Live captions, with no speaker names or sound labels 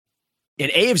An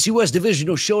AFC West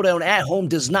divisional showdown at home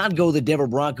does not go the Denver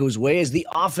Broncos' way as the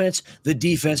offense, the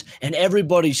defense, and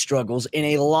everybody struggles in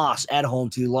a loss at home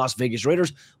to the Las Vegas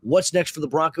Raiders. What's next for the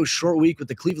Broncos' short week with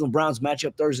the Cleveland Browns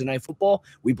matchup Thursday Night Football?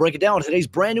 We break it down in today's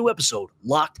brand new episode,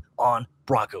 Locked on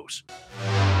Broncos.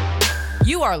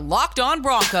 You are Locked on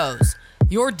Broncos,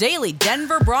 your daily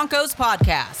Denver Broncos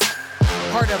podcast.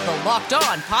 Part of the Locked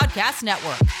on Podcast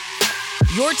Network.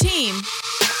 Your team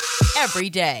every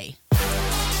day.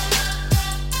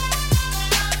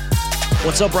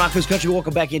 What's up, Broncos country?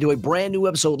 Welcome back into a brand new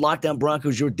episode, Locked on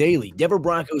Broncos, your daily Denver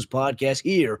Broncos podcast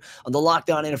here on the Locked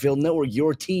on NFL Network,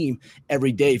 your team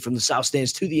every day from the South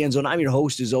Stands to the end zone. I'm your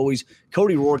host, as always,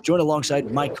 Cody Rourke, joined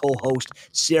alongside my co-host,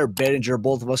 Sarah Bettinger.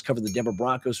 Both of us cover the Denver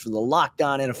Broncos for the Locked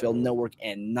on NFL Network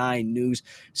and 9 News.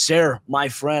 Sarah, my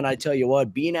friend, I tell you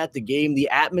what, being at the game, the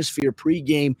atmosphere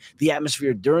pre-game, the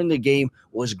atmosphere during the game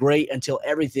was great until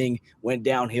everything went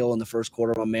downhill in the first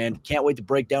quarter, my man. Can't wait to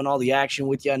break down all the action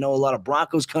with you. I know a lot of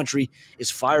Broncos country is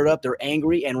fired up. They're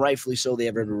angry, and rightfully so. They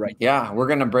have every right. Yeah, we're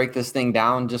going to break this thing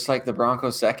down just like the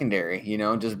Broncos secondary,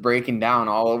 just breaking down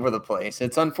all over the place.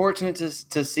 It's unfortunate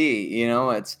to see,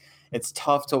 it's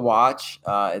tough to watch.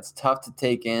 It's tough to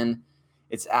take in.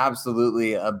 It's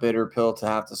absolutely a bitter pill to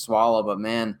have to swallow. But,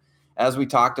 man, as we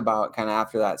talked about kind of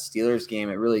after that Steelers game,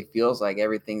 it really feels like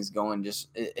everything's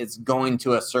it's going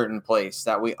to a certain place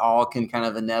that we all can kind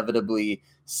of inevitably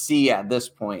see at this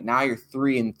point. Now you're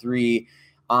 3-3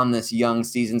 on this young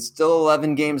season, still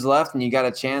 11 games left, and you got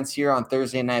a chance here on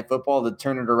Thursday Night Football to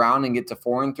turn it around and get to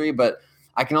 4-3. But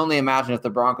I can only imagine if the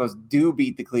Broncos do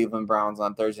beat the Cleveland Browns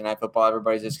on Thursday Night Football,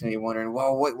 everybody's just going to be wondering,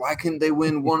 well, why couldn't they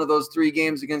win one of those 3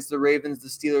 games against the Ravens, the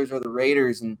Steelers, or the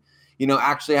Raiders and,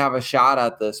 actually have a shot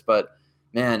at this? But,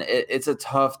 man, it's a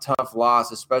tough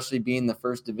loss, especially being the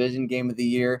first division game of the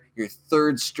year, your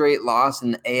 3rd straight loss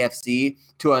in the AFC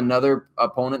to another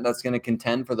opponent that's going to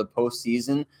contend for the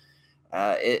postseason.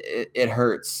 It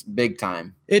hurts big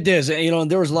time. It does.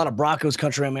 And, there was a lot of Broncos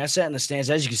country. I mean, I sat in the stands.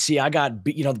 As you can see, I got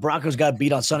beat. The Broncos got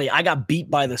beat on Sunday. I got beat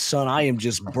by the sun. I am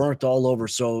just burnt all over.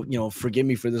 So, forgive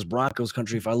me for this Broncos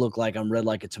country if I look like I'm red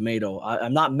like a tomato.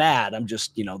 I'm not mad. I'm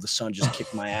just, the sun just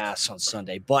kicked my ass on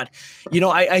Sunday. But,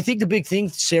 I think the big thing,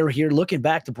 Sarah, here, looking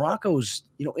back, the Broncos,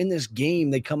 in this game,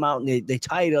 they come out and they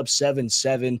tie it up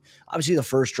 7-7. Obviously, the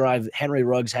first drive, Henry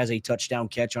Ruggs has a touchdown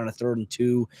catch on a 3rd and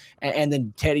 2. And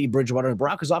then Teddy Bridgewater, the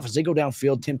Broncos offense, they go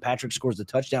downfield. Tim Patrick scores the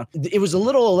touchdown. It was a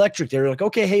little electric there. Like,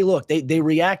 okay, hey, look, they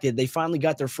reacted. They finally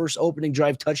got their first opening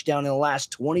drive touchdown in the last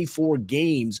 24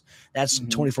 games. That's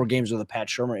 24 games of the Pat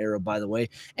Shurmur era, by the way.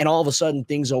 And all of a sudden,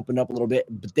 things opened up a little bit.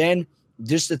 But then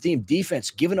just the theme,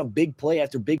 defense, giving up big play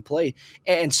after big play.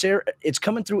 And Sarah, it's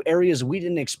coming through areas we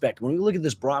didn't expect. When we look at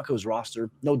this Broncos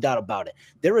roster, no doubt about it,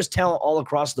 there is talent all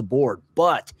across the board.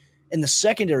 But in the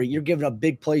secondary, you're giving up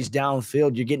big plays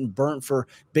downfield. You're getting burnt for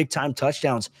big-time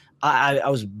touchdowns. I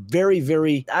was very,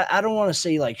 very, I don't want to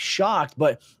say like shocked,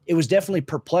 but it was definitely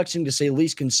perplexing to say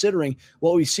least considering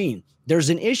what we've seen.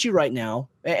 There's an issue right now,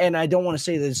 and I don't want to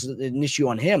say this is an issue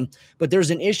on him, but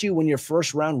there's an issue when your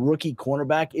first-round rookie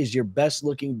cornerback is your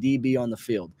best-looking DB on the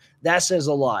field. That says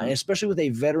a lot, and especially with a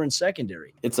veteran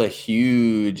secondary. It's a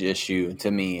huge issue to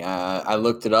me. I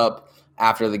looked it up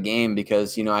after the game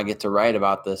because, I get to write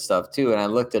about this stuff too, and I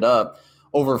looked it up.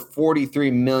 Over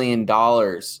 $43 million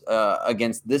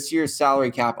against this year's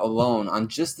salary cap alone on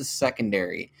just the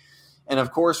secondary. And,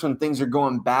 of course, when things are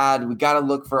going bad, we got to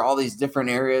look for all these different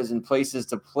areas and places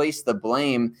to place the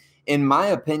blame. In my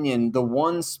opinion, the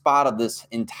one spot of this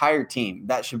entire team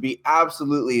that should be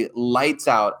absolutely lights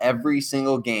out every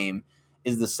single game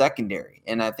is the secondary.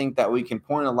 And I think that we can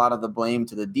point a lot of the blame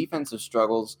to the defensive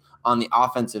struggles on the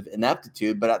offensive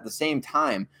ineptitude, but at the same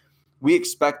time, we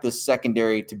expect this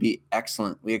secondary to be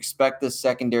excellent. We expect this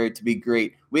secondary to be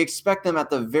great. We expect them at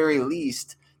the very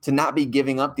least to not be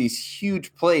giving up these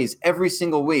huge plays every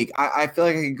single week. I feel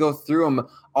like I could go through them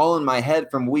all in my head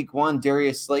from week 1,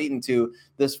 Darius Slayton, to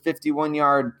this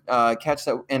 51-yard catch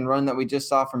and run that we just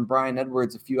saw from Bryan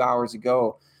Edwards a few hours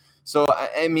ago. So,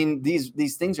 I mean,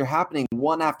 these things are happening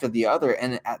one after the other.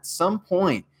 And at some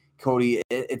point, Cody,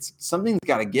 it's something's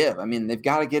got to give. I mean, they've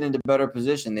got to get into better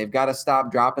position. They've got to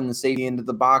stop dropping the safety into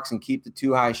the box and keep the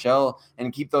too high shell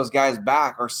and keep those guys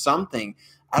back or something.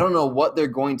 I don't know what they're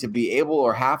going to be able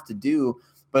or have to do,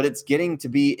 but it's getting to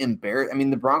be embarrassing. I mean,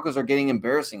 the Broncos are getting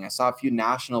embarrassing. I saw a few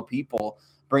national people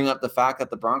bring up the fact that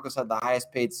the Broncos had the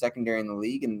highest paid secondary in the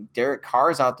league, and Derek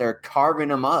Carr's out there carving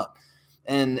them up.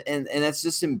 And that's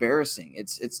just embarrassing.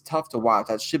 It's tough to watch.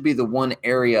 That should be the one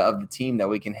area of the team that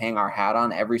we can hang our hat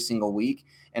on every single week.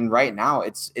 And right now,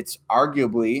 it's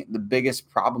arguably the biggest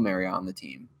problem area on the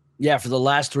team. Yeah, for the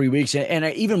last 3 weeks. And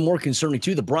even more concerning,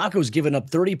 too, the Broncos giving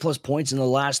up 30-plus points in the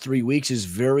last 3 weeks is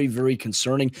very, very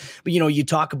concerning. But, you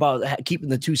talk about keeping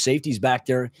the two safeties back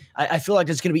there. I feel like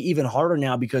it's going to be even harder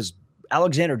now because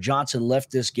Alexander Johnson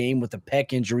left this game with a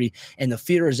pec injury, and the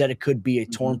fear is that it could be a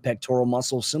torn pectoral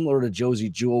muscle, similar to Josie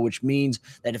Jewell, which means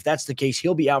that if that's the case,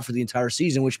 he'll be out for the entire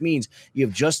season, which means you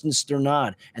have Justin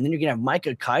Sternad, and then you're going to have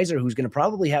Micah Kaiser, who's going to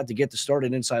probably have to get the start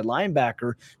at inside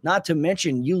linebacker, not to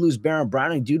mention you lose Baron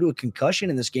Browning due to a concussion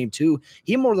in this game, too.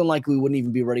 He more than likely wouldn't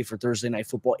even be ready for Thursday Night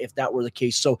Football if that were the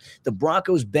case. So the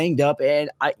Broncos banged up, and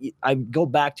I go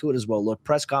back to it as well. Look,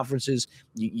 press conferences,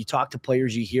 you talk to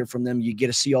players, you hear from them, you get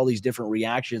to see all these different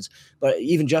reactions. But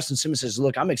even Justin Simmons says,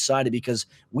 look, I'm excited because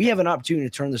we have an opportunity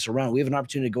to turn this around. We have an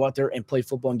opportunity to go out there and play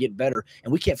football and get better,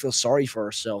 and we can't feel sorry for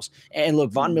ourselves. And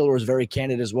look, Von Miller was very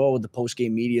candid as well with the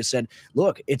post-game media, said,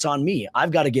 look, it's on me. I've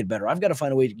got to get better. I've got to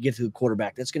find a way to get to the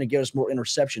quarterback. That's going to get us more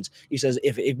interceptions. He says,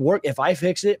 if I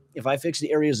fix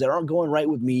the areas that aren't going right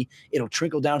with me, it'll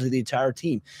trickle down to the entire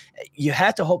team. You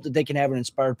have to hope that they can have an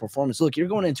inspired performance. Look, you're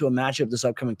going into a matchup this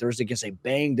upcoming Thursday against a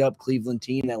banged-up Cleveland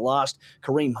team that lost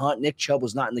Kareem Hunt. Nick Chubb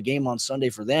was not in the game on Sunday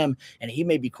for them, and he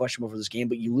may be questionable for this game,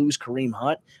 but you lose Kareem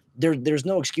Hunt. There's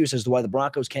no excuse as to why the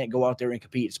Broncos can't go out there and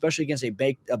compete, especially against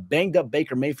a banged-up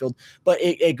Baker Mayfield, but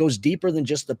it goes deeper than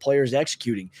just the players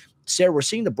executing. Sarah, we're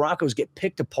seeing the Broncos get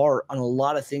picked apart on a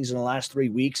lot of things in the last 3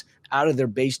 weeks out of their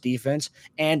base defense,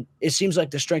 and it seems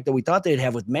like the strength that we thought they'd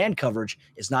have with man coverage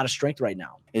is not a strength right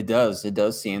now. It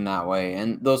does seem that way,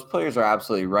 and those players are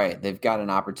absolutely right. They've got an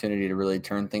opportunity to really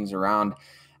turn things around.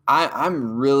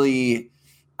 I'm really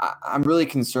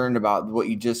concerned about what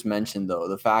you just mentioned, though,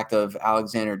 the fact of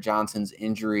Alexander Johnson's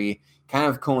injury kind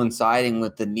of coinciding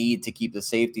with the need to keep the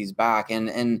safeties back.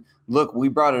 And look, we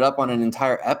brought it up on an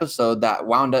entire episode that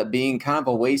wound up being kind of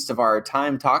a waste of our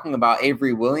time talking about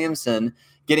Avery Williamson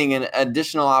getting an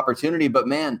additional opportunity. But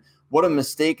man, what a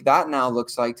mistake that now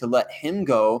looks like to let him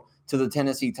go to the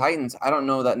Tennessee Titans. I don't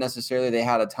know that necessarily they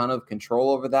had a ton of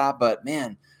control over that, but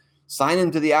man, sign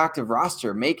him to the active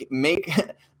roster. Make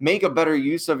a better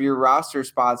use of your roster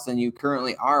spots than you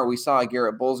currently are. We saw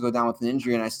Garrett Bowles go down with an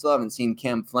injury, and I still haven't seen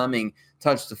Cam Fleming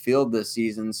touch the field this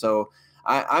season. So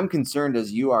I'm concerned,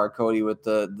 as you are, Cody, with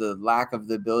the lack of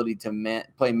the ability to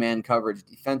play man coverage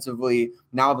defensively.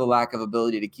 Now the lack of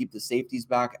ability to keep the safeties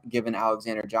back, given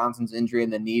Alexander Johnson's injury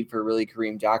and the need for really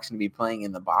Kareem Jackson to be playing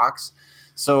in the box.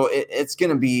 So it's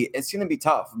gonna be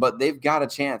tough, but they've got a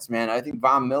chance, man. I think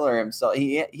Von Miller himself,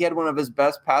 he had one of his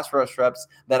best pass rush reps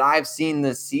that I've seen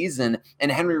this season,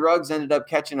 and Henry Ruggs ended up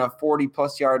catching a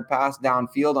 40-plus yard pass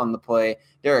downfield on the play.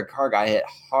 Derek Carr got hit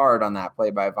hard on that play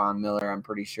by Von Miller, I'm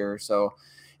pretty sure. So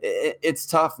it's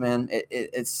tough, man.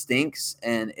 It stinks,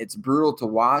 and it's brutal to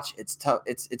watch. It's tough.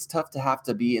 It's tough to have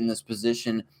to be in this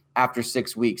position after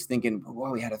 6 weeks, thinking,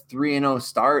 well, we had a 3-0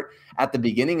 start at the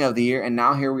beginning of the year, and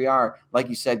now here we are, like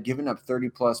you said, giving up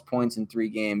 30-plus points in 3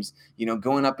 games,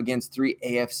 going up against 3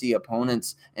 AFC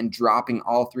opponents and dropping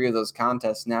all 3 of those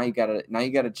contests. Now you got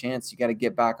a chance. You got to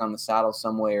get back on the saddle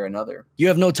some way or another. You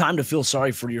have no time to feel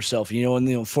sorry for yourself, and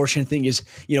the unfortunate thing is,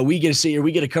 we get to sit here,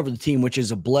 we get to cover the team, which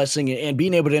is a blessing, and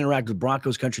being able to interact with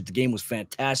Broncos country at the game was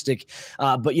fantastic.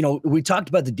 But, we talked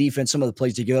about the defense, some of the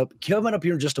plays to give up. Coming up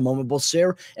here in just a moment, both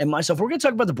Sarah and myself, we're going to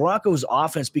talk about the Broncos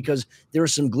offense because there are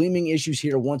some gleaming issues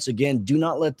here once again. Do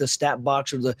not let the stat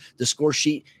box or the score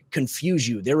sheet confuse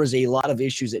you. There is a lot of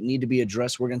issues that need to be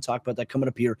addressed. We're going to talk about that coming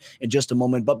up here in just a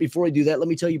moment. But before we do that, let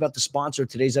me tell you about the sponsor of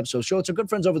today's episode show. It's our good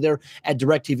friends over there at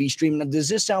DirecTV Stream. Now, does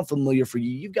this sound familiar for you?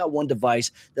 You've got one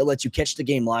device that lets you catch the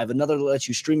game live, another that lets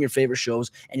you stream your favorite shows,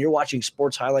 and you're watching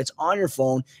sports highlights on your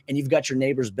phone, and you've got your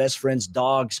neighbor's best friend's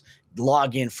dogs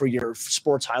log in for your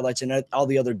sports highlights and all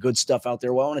the other good stuff out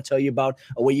there. Well, I want to tell you about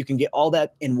a way you can get all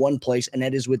that in one place, and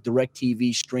that is with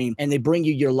DirecTV Stream. And they bring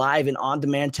you your live and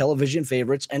on-demand television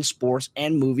favorites and sports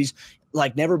and movies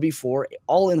like never before,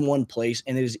 all in one place,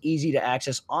 and it is easy to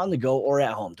access on the go or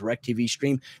at home. DirecTV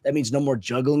Stream, that means no more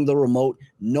juggling the remote,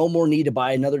 no more need to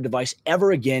buy another device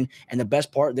ever again, and the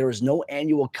best part, there is no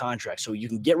annual contract, so you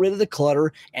can get rid of the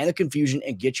clutter and the confusion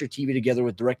and get your TV together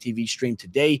with DirecTV Stream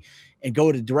today. And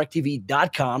go to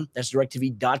directtv.com. That's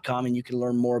directtv.com, and you can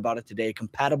learn more about it today. A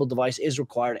compatible device is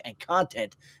required, and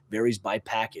content varies by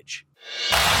package.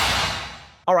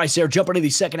 All right, Sarah, jump into the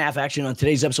second half action on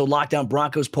today's episode. Lockdown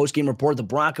Broncos postgame report. The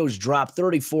Broncos dropped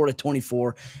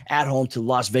 34-24 at home to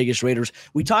Las Vegas Raiders.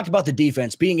 We talked about the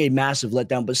defense being a massive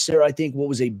letdown, but Sarah, I think what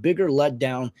was a bigger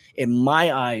letdown in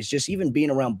my eyes, just even being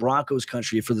around Broncos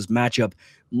country for this matchup,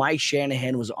 Mike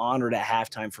Shanahan was honored at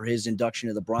halftime for his induction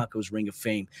to the Broncos Ring of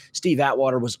Fame. Steve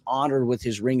Atwater was honored with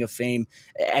his Ring of Fame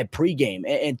at pregame.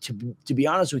 And to be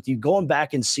honest with you, going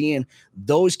back and seeing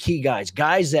those key guys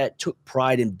that took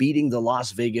pride in beating the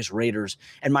Las Vegas Raiders,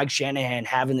 and Mike Shanahan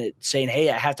having it saying, hey,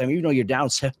 at halftime, even though you're down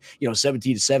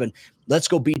 17-7, let's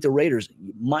go beat the Raiders.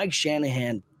 Mike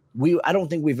Shanahan, I don't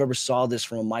think we've ever saw this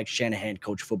from a Mike Shanahan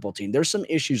coach football team. There's some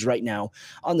issues right now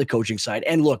on the coaching side.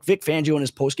 And look, Vic Fangio in his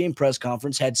postgame press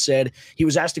conference had said, he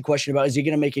was asked a question about, is he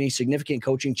going to make any significant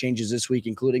coaching changes this week,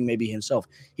 including maybe himself?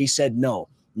 He said no.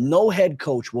 No head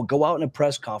coach will go out in a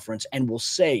press conference and will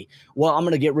say, well, I'm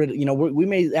going to get rid of, we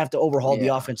may have to overhaul the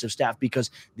offensive staff,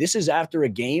 because this is after a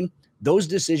game. Those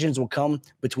decisions will come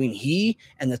between he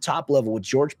and the top level with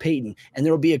George Paton, and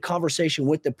there will be a conversation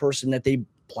with the person that they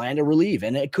plan to relieve.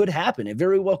 And it could happen. It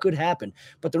very well could happen,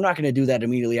 but they're not going to do that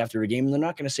immediately after a game. And they're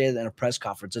not going to say that in a press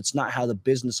conference. It's not how the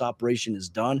business operation is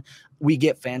done. We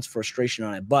get fans' frustration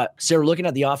on it. But Sarah, looking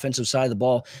at the offensive side of the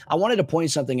ball, I wanted to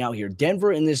point something out here.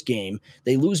 Denver in this game,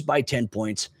 they lose by 10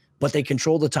 points. But they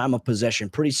control the time of possession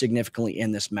pretty significantly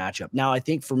in this matchup. Now, I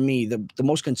think for me, the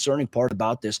most concerning part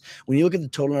about this, when you look at the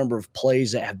total number of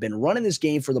plays that have been run in this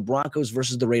game for the Broncos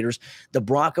versus the Raiders, the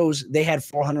Broncos, they had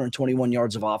 421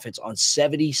 yards of offense on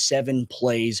 77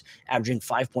 plays, averaging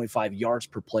 5.5 yards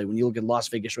per play. When you look at Las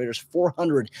Vegas Raiders,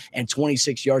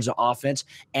 426 yards of offense,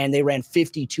 and they ran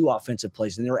 52 offensive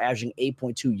plays, and they were averaging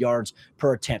 8.2 yards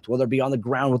per attempt, whether it be on the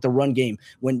ground with the run game.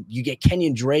 When you get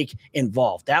Kenyon Drake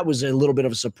involved, that was a little bit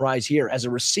of a surprise here as a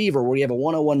receiver, where you have a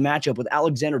one-on-one matchup with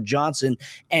Alexander Johnson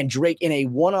and Drake in a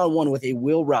one-on-one with a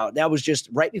wheel route. That was just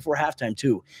right before halftime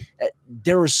too.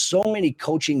 There were so many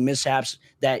coaching mishaps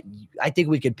that I think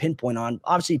we could pinpoint on.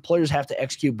 Obviously, players have to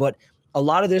execute, but a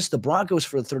lot of this, the Broncos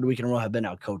for the third week in a row have been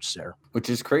outcoached there. Which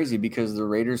is crazy because the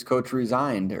Raiders coach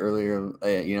resigned earlier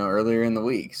in the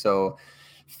week. So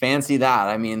fancy that.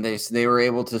 I mean, they were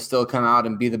able to still come out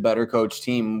and be the better coach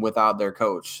team without their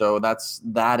coach. So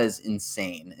that is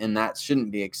insane, and that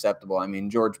shouldn't be acceptable. I mean,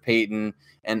 George Paton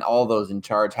and all those in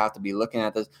charge have to be looking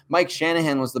at this. Mike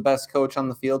Shanahan was the best coach on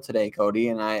the field today, Cody,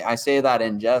 and I say that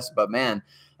in jest, but man,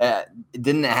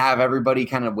 didn't it have everybody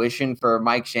kind of wishing for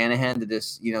Mike Shanahan to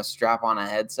just, strap on a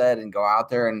headset and go out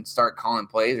there and start calling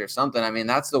plays or something? I mean,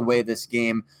 that's the way this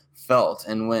game felt.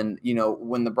 And when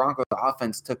the Broncos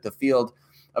offense took the field,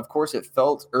 of course, it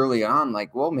felt early on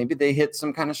like, well, maybe they hit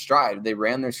some kind of stride. They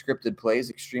ran their scripted plays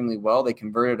extremely well. They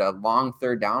converted a long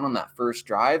third down on that first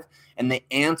drive, and they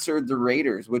answered the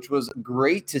Raiders, which was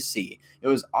great to see. It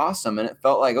was awesome, and it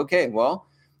felt like, okay, well,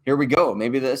 here we go.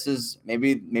 Maybe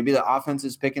the offense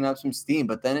is picking up some steam,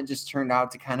 but then it just turned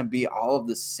out to kind of be all of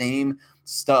the same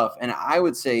stuff. And I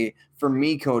would say, for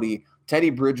me, Cody,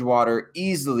 Teddy Bridgewater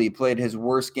easily played his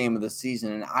worst game of the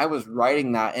season, and I was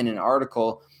writing that in an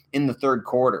article in the third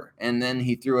quarter, and then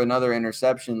he threw another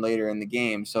interception later in the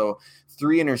game. So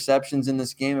 3 interceptions in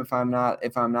this game, if I'm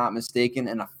not mistaken,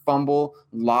 and a fumble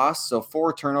loss. So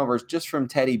 4 turnovers just from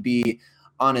Teddy B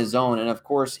on his own. And of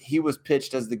course, he was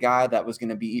pitched as the guy that was going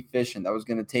to be efficient, that was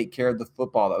going to take care of the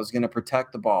football, that was going to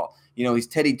protect the ball. He's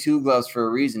Teddy Two Gloves for a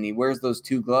reason. He wears those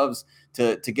 2 gloves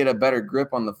to get a better grip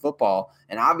on the football.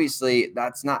 And obviously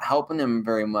that's not helping him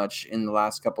very much in the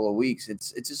last couple of weeks.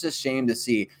 It's just a shame to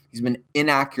see. He's been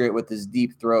inaccurate with his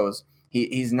deep throws.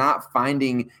 He's not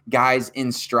finding guys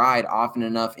in stride often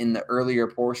enough in the earlier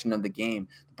portion of the game.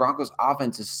 The Broncos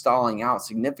offense is stalling out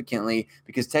significantly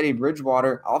because Teddy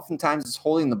Bridgewater oftentimes is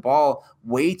holding the ball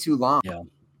way too long. Yeah.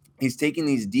 He's taking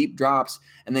these deep drops,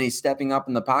 and then he's stepping up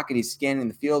in the pocket. He's scanning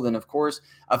the field. And, of course,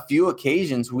 a few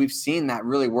occasions we've seen that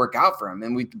really work out for him.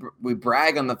 And we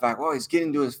brag on the fact, well, he's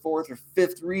getting to his 4th or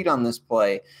 5th read on this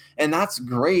play. And that's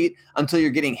great until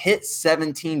you're getting hit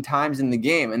 17 times in the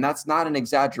game. And that's not an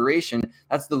exaggeration.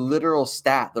 That's the literal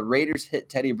stat. The Raiders hit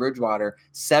Teddy Bridgewater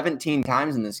 17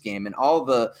 times in this game. And all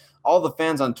the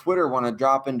fans on Twitter want to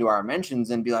drop into our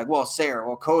mentions and be like, well, Sarah,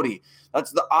 well, Cody,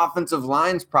 that's the offensive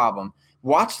line's problem.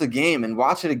 Watch the game and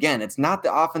watch it again. It's not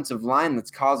the offensive line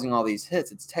that's causing all these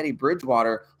hits. It's Teddy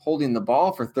Bridgewater holding the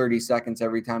ball for 30 seconds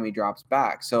every time he drops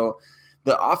back. So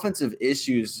the offensive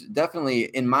issues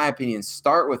definitely, in my opinion,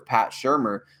 start with Pat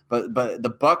Shurmur, but the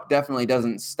buck definitely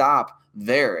doesn't stop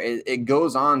there. It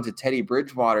goes on to Teddy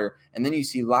Bridgewater, and then you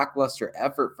see lackluster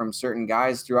effort from certain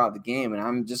guys throughout the game. And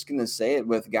I'm just going to say it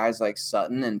with guys like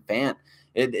Sutton and Fant.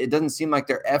 It doesn't seem like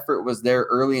their effort was there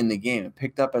early in the game. It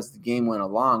picked up as the game went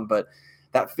along, but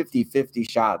that 50-50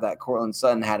 shot that Courtland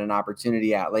Sutton had an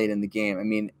opportunity at late in the game. I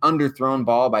mean, underthrown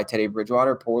ball by Teddy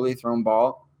Bridgewater, poorly thrown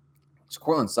ball. So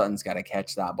Courtland Sutton's got to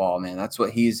catch that ball, man. That's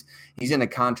what he's in a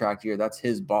contract year. That's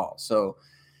his ball. So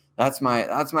that's my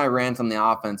rant on the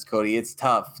offense, Cody. It's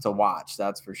tough to watch,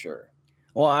 that's for sure.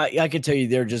 Well, I can tell you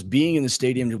there, just being in the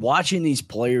stadium, watching these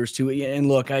players too. And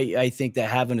look, I think that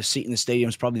having a seat in the stadium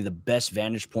is probably the best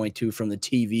vantage point too from the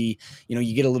TV. You know,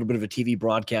 you get a little bit of a TV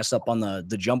broadcast up on the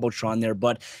Jumbotron there.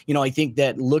 But, you know, I think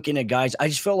that looking at guys, I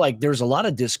just felt like there's a lot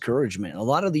of discouragement. A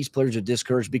lot of these players are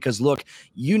discouraged because, look,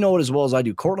 you know it as well as I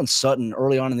do. Courtland Sutton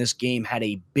early on in this game had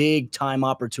a big time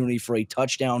opportunity for a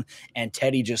touchdown, and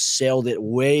Teddy just sailed it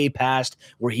way past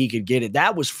where he could get it.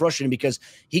 That was frustrating because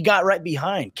he got right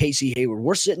behind Casey Hayward.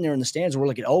 We're sitting there in the stands and we're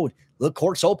looking, oh, look,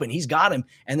 Court's open. He's got him.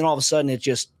 And then all of a sudden it's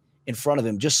just in front of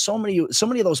him. Just so many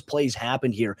of those plays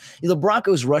happened here. You know, the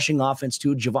Broncos rushing offense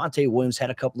too. Javonte Williams had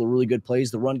a couple of really good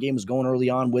plays. The run game was going early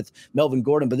on with Melvin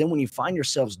Gordon. But then when you find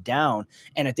yourselves down,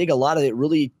 and I think a lot of it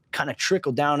really kind of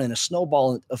trickled down in a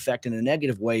snowball effect in a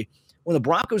negative way, when the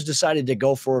Broncos decided to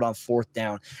go for it on fourth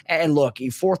down. And look,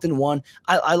 4th and 1,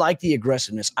 I like the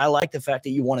aggressiveness. I like the fact that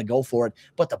you want to go for it.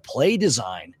 But the play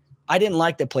design, I didn't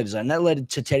like that play design. That led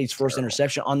to Teddy's first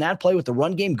interception. On that play with the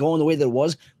run game going the way that it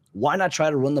was, why not try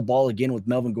to run the ball again with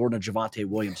Melvin Gordon and Javonte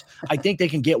Williams? I think they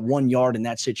can get 1 yard in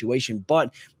that situation,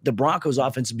 but the Broncos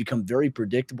offense has become very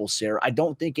predictable, Sarah. I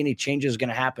don't think any changes is going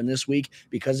to happen this week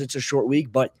because it's a short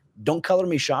week, but don't color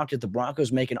me shocked if the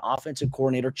Broncos make an offensive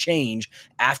coordinator change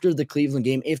after the Cleveland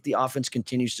game if the offense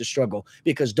continues to struggle.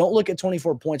 Because don't look at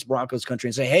 24 points Broncos country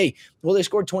and say, hey, well, they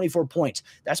scored 24 points.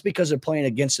 That's because they're playing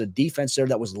against a defense there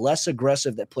that was less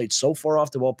aggressive, that played so far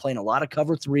off the ball, playing a lot of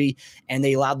cover 3, and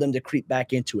they allowed them to creep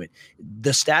back into it.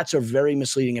 The stats are very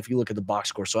misleading if you look at the box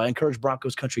score. So I encourage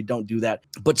Broncos country, don't do that.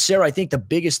 But Sarah, I think the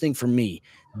biggest thing for me,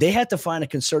 they had to find a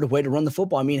concerted way to run the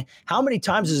football. I mean, how many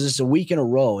times is this a week in a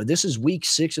row? This is week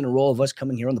 6 in a row of us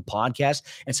coming here on the podcast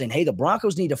and saying, hey, the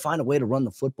Broncos need to find a way to run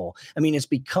the football. I mean, it's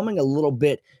becoming a little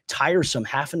bit tiresome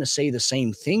having to say the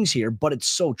same things here, but it's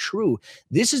so true.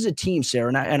 This is a team, Sarah,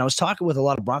 and I was talking with a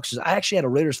lot of Broncos. I actually had a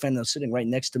Raiders fan that was sitting right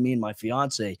next to me and my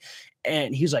fiance,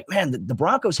 and he's like, man, the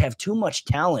Broncos have too much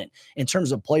talent in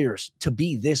terms of players to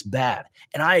be this bad.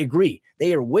 And I agree.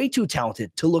 They are way too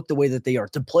talented to look the way that they are,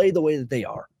 to play the way that they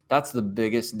are. That's the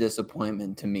biggest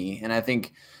disappointment to me. And I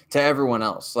think to everyone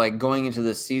else, like going into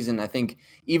this season, I think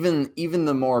even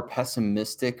the more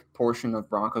pessimistic portion of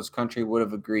Broncos country would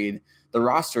have agreed the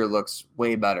roster looks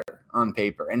way better on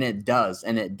paper. And it does.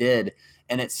 And it did.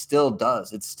 And it still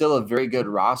does. It's still a very good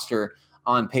roster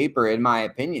on paper, in my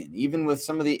opinion, even with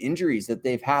some of the injuries that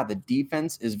they've had. The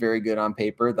defense is very good on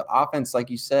paper. The offense, like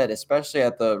you said, especially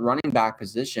at the running back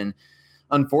position,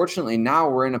 unfortunately, now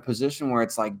we're in a position where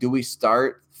it's like, do we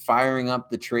start firing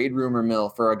up the trade rumor mill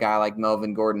for a guy like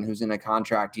Melvin Gordon, who's in a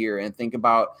contract year, and think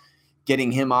about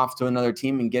getting him off to another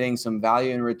team and getting some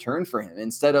value in return for him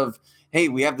instead of, hey,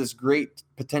 we have this great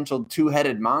potential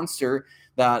 2-headed monster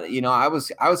that, you know, I was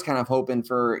kind of hoping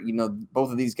for, you know,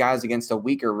 both of these guys against a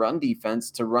weaker run defense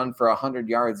to run for 100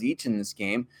 yards each in this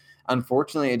game.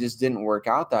 Unfortunately, it just didn't work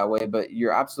out that way. But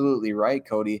you're absolutely right,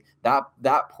 Cody.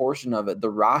 That portion of it, the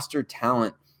roster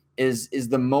talent, is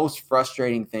the most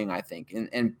frustrating thing, I think.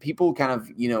 And people kind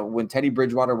of, you know, when Teddy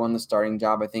Bridgewater won the starting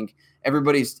job, I think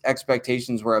everybody's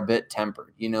expectations were a bit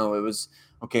tempered. You know, it was,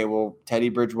 okay, well, Teddy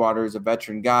Bridgewater is a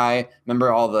veteran guy.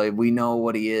 Remember all the we know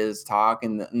what he is talk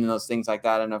and those things like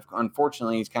that. And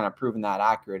unfortunately, he's kind of proven that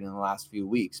accurate in the last few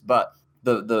weeks. But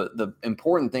the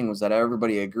important thing was that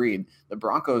everybody agreed the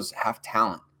Broncos have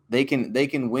talent. They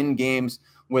can win games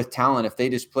with talent if they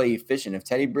just play efficient. If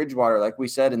Teddy Bridgewater, like we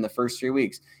said in the first 3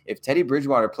 weeks, if Teddy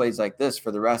Bridgewater plays like this for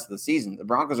the rest of the season, the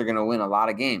Broncos are going to win a lot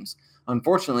of games.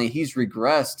 Unfortunately, he's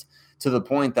regressed to the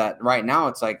point that right now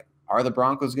it's like, are the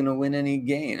Broncos going to win any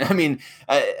game? I mean,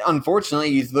 unfortunately,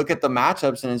 you look at the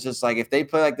matchups and it's just like, if they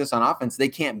play like this on offense, they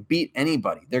can't beat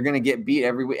anybody. They're going to get beat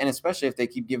every week. And especially if they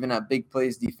keep giving up big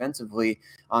plays defensively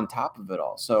on top of it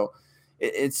all. So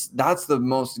that's the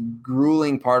most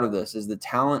grueling part of this, is the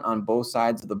talent on both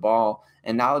sides of the ball.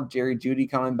 And now Jerry Jeudy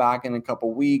coming back in a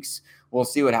couple weeks, we'll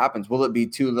see what happens. Will it be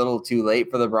too little too late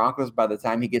for the Broncos by the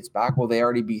time he gets back? Will they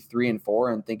already be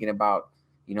 3-4 and thinking about,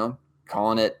 you know,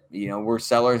 calling it, you know, we're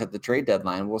sellers at the trade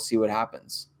deadline? We'll see what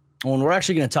happens. Well, and we're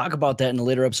actually going to talk about that in a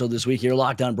later episode this week here,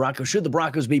 Locked On Broncos. Should the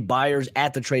Broncos be buyers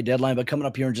at the trade deadline? But coming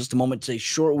up here in just a moment, it's a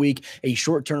short week, a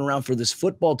short turnaround for this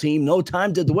football team. No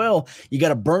time to dwell. You got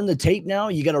to burn the tape now.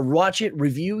 You got to watch it,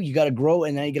 review. You got to grow,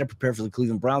 and then you got to prepare for the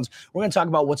Cleveland Browns. We're going to talk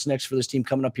about what's next for this team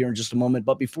coming up here in just a moment.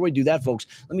 But before we do that, folks,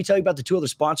 let me tell you about the two other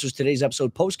sponsors today's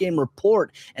episode, Post Game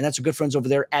Report, and that's our good friends over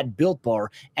there at Built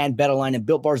Bar and BetOnline. And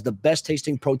Built Bar is the best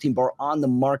tasting protein bar on the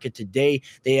market today.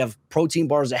 They have protein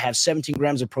bars that have 17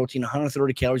 grams of protein,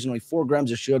 130 calories, and only 4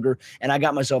 grams of sugar. And I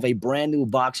got myself a brand new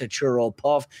box of Churro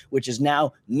Puff, which is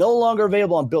now no longer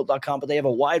available on Built.com, but they have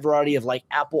a wide variety of like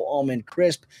apple almond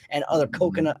crisp and other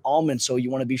coconut almonds. So you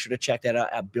want to be sure to check that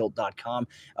out at Built.com.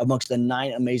 Amongst the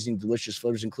 9 amazing, delicious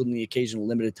flavors, including the occasional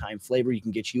limited time flavor, you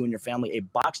can get you and your family a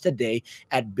box today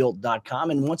at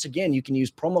Built.com. And once again, you can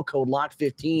use promo code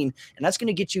LOCK15, and that's going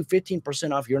to get you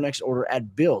 15% off your next order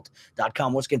at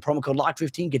Built.com. Once again, promo code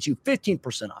LOCK15 gets you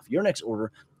 15% off your next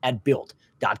order at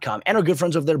Built.com. And our good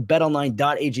friends over there,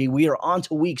 BetOnline.ag. We are on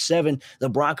to week 7. The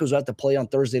Broncos have to play on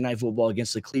Thursday Night Football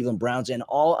against the Cleveland Browns, and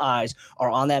all eyes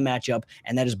are on that matchup,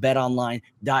 and that is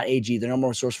BetOnline.ag, the number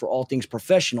one source for all things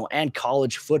professional and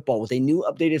college football. With a new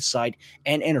updated site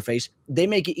and interface, they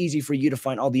make it easy for you to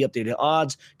find all the updated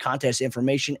odds, contest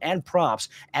information, and props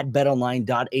at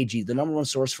BetOnline.ag, the number one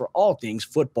source for all things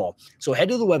football. So head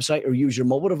to the website or use your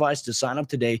mobile device to sign up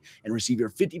today and receive your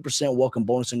 50% welcome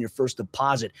bonus on your first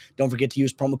deposit. Don't forget to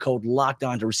use promo code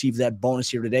LOCKEDON to receive that bonus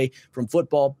here today from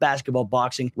football, basketball,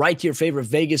 boxing, right to your favorite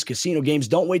Vegas casino games.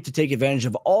 Don't wait to take advantage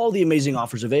of all the amazing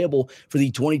offers available for the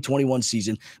 2021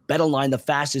 season. BetOnline, the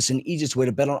fastest and easiest way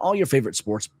to bet on all your favorite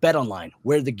sports. BetOnline,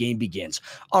 where the game begins.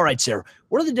 All right, Sarah,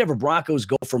 where do the Denver Broncos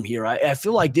go from here? I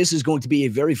feel like this is going to be a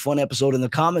very fun episode in the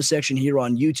comment section here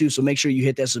on YouTube, so make sure you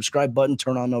hit that subscribe button,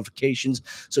 turn on notifications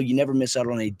so you never miss out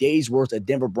on a day's worth of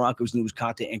Denver Broncos news,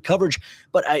 content, and coverage.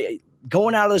 But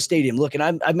going out of the stadium, look, and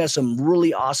I've met some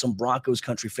really awesome Broncos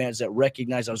country fans that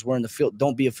recognize I was wearing the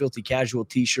Don't Be a Filthy Casual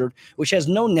t-shirt, which has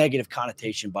no negative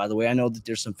connotation, by the way. I know that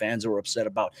there's some fans that were upset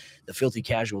about the Filthy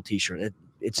Casual t-shirt.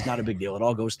 It's not a big deal. It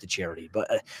all goes to charity. But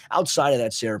outside of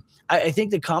that, Sarah, I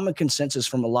think the common consensus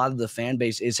from a lot of the fan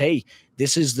base is, hey,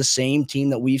 this is the same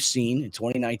team that we've seen in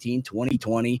 2019,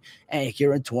 2020, and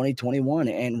here in 2021,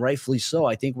 and rightfully so.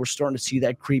 I think we're starting to see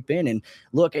that creep in. And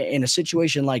look, in a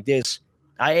situation like this,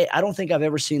 I don't think I've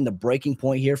ever seen the breaking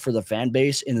point here for the fan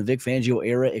base in the Vic Fangio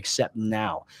era except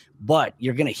now. But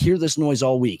you're going to hear this noise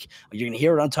all week. You're going to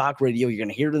hear it on talk radio. You're going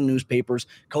to hear it in the newspapers.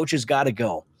 Coaches got to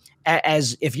go.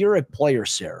 As if you're a player,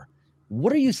 Sarah,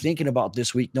 what are you thinking about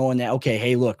this week, knowing that, okay,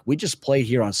 hey, look, we just played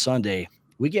here on Sunday.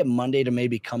 We get Monday to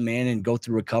maybe come in and go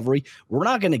through recovery. We're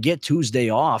not going to get Tuesday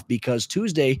off because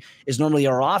Tuesday is normally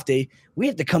our off day. We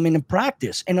have to come in and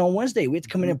practice. And on Wednesday, we have to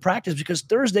come in and practice because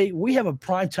Thursday we have a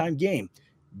primetime game.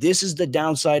 This is the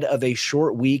downside of a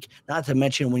short week, not to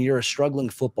mention when you're a struggling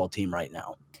football team right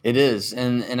now. It is.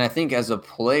 And I think as a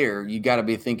player, you got to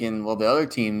be thinking, well, the other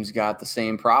team's got the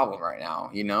same problem right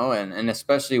now, and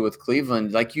especially with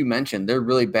Cleveland, like you mentioned, they're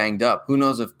really banged up. Who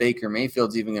knows if Baker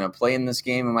Mayfield's even going to play in this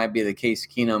game? It might be the Case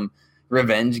Keenum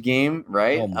revenge game,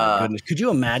 right? Oh, my goodness. Could you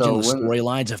imagine the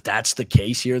storylines if that's the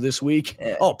case here this week?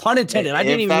 Oh, pun intended. I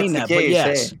didn't even mean that, but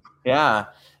yes. Hey, yeah.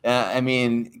 I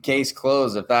mean, case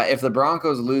closed. If the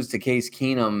Broncos lose to Case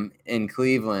Keenum in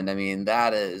Cleveland, I mean,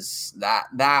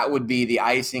 that would be the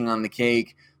icing on the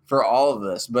cake for all of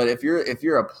this. But if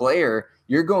you're a player,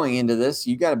 you're going into this,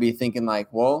 you got to be thinking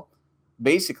like, well,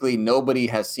 basically nobody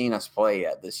has seen us play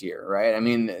yet this year, right? I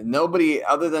mean, nobody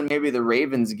other than maybe the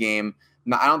Ravens game.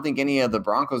 I don't think any of the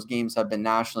Broncos games have been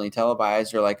nationally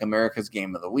televised or like America's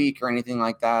Game of the Week or anything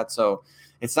like that. So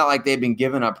it's not like they've been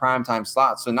given a primetime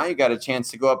slot. So now you got a chance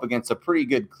to go up against a pretty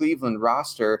good Cleveland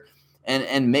roster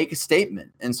and make a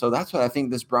statement. And so that's what I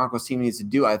think this Broncos team needs to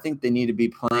do. I think they need to be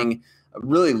playing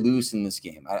really loose in this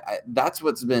game. That's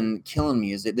what's been killing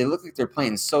me is that they look like they're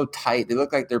playing so tight. They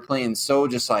look like they're playing so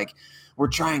just like we're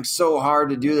trying so hard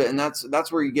to do that. And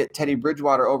that's where you get Teddy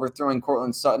Bridgewater overthrowing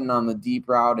Cortland Sutton on the deep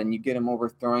route, and you get him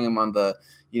overthrowing him on the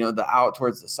out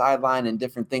towards the sideline and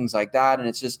different things like that. And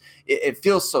it's just, it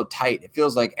feels so tight. It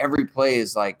feels like every play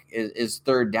is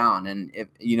third down. And if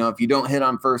you don't hit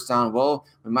on first down, well,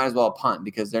 we might as well punt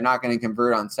because they're not going to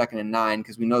convert on 2nd and 9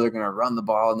 because we know they're going to run the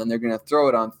ball and then they're going to throw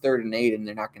it on 3rd and 8 and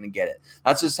they're not going to get it.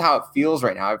 That's just how it feels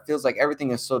right now. It feels like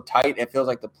everything is so tight. It feels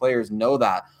like the players know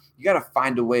that. You got to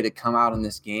find a way to come out in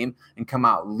this game and come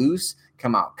out loose,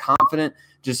 come out confident.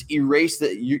 Just erase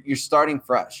that. You're starting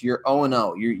fresh. You're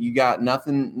 0-0. You got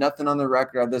nothing on the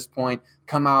record at this point.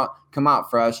 Come out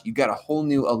fresh. You got a whole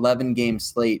new 11-game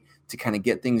slate to kind of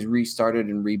get things restarted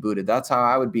and rebooted. That's how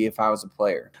I would be if I was a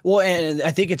player. Well, and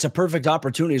I think it's a perfect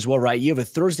opportunity as well, right? You have a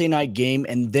Thursday night game,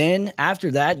 and then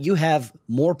after that, you have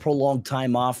more prolonged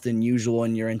time off than usual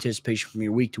in your anticipation from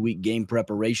your week-to-week game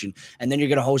preparation, and then you're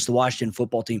going to host the Washington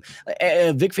football team.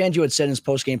 Vic Fangio had said in his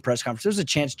post-game press conference, there's a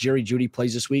chance Jerry Jeudy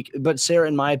plays this week, but Sarah,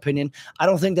 in my opinion, I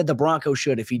don't think that the Broncos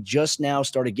should. If he just now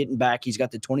started getting back, he's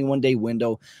got the 21-day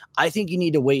window. I think you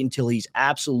need to wait until he's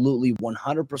absolutely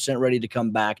 100% ready to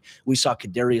come back. We saw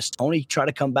Kadarius Toney try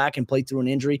to come back and play through an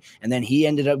injury, and then he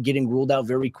ended up getting ruled out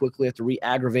very quickly after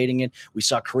re-aggravating it. We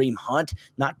saw Kareem Hunt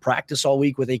not practice all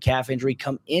week with a calf injury,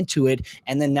 come into it,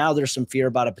 and then now there's some fear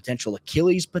about a potential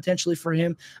Achilles potentially for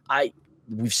him.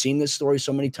 We've seen this story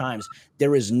so many times.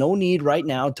 There is no need right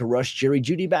now to rush Jerry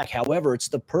Jeudy back. However, it's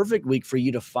the perfect week for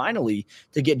you to finally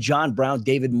to get John Brown,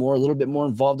 David Moore a little bit more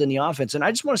involved in the offense. And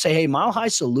I just want to say, hey, mile high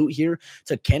salute here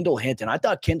to Kendall Hinton. I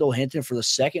thought Kendall Hinton for the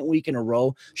second week in a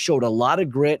row showed a lot of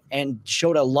grit and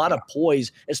showed a lot of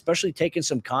poise, especially taking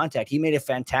some contact. He made a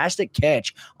fantastic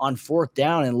catch on 4th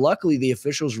down, and luckily the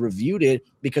officials reviewed it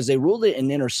because they ruled it an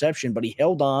interception, but he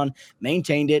held on,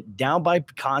 maintained it, down by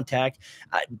contact.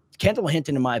 Kendall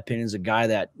Hinton, in my opinion, is a guy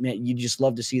that, man, you just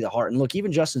love to see the heart. And look,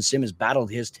 even Justin Simmons battled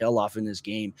his tail off in this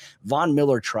game. Von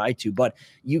Miller tried to, but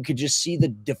you could just see the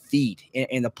defeat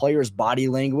in the player's body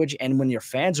language. And when your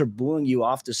fans are booing you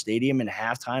off the stadium in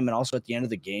halftime and also at the end of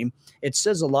the game, it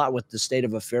says a lot with the state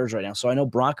of affairs right now. So I know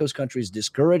Broncos country is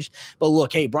discouraged, but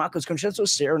look, hey, Broncos country, that's what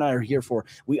Sarah and I are here for.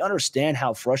 We understand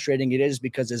how frustrating it is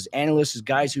because as analysts, as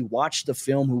guys who watch the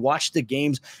film, who watch the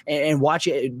games and watch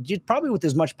it probably with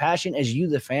as much passion as you,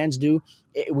 the fans, do,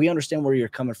 we understand where you're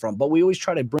coming from, but we always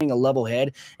try to bring a level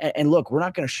head. And look, we're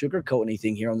not going to sugarcoat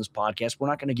anything here on this podcast. We're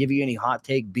not going to give you any hot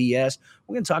take BS.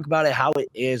 We're going to talk about it how it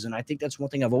is. And I think that's one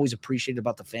thing I've always appreciated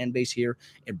about the fan base here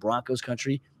in Broncos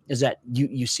country is that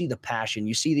you see the passion,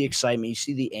 you see the excitement, you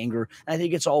see the anger. And I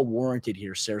think it's all warranted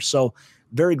here, sir. So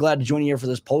very glad to join you here for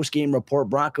this post-game report.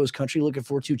 Broncos country, looking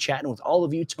forward to chatting with all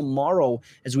of you tomorrow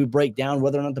as we break down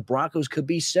whether or not the Broncos could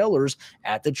be sellers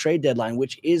at the trade deadline,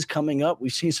 which is coming up.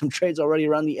 We've seen some trades already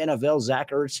around the NFL. Zach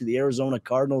Ertz to the Arizona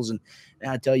Cardinals. And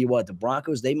I tell you what, the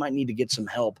Broncos, they might need to get some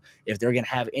help if they're going to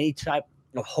have any type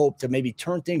of hope to maybe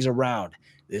turn things around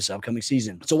this upcoming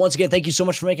season. So once again, thank you so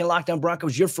much for making Locked On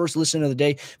Broncos your first listen of the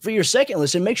day. For your second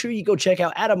listen, make sure you go check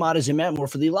out Adam Matas and Matt Moore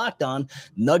for the Locked On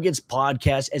Nuggets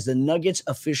podcast, as the Nuggets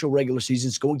official regular season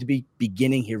is going to be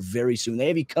beginning here very soon. They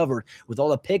have you covered with all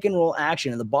the pick and roll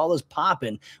action, and the ball is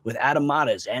popping with Adam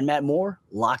Matas and Matt Moore,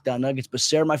 Locked On Nuggets. But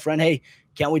Sarah, my friend, hey,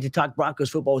 can't wait to talk Broncos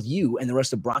football with you and the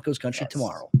rest of Broncos country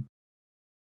tomorrow.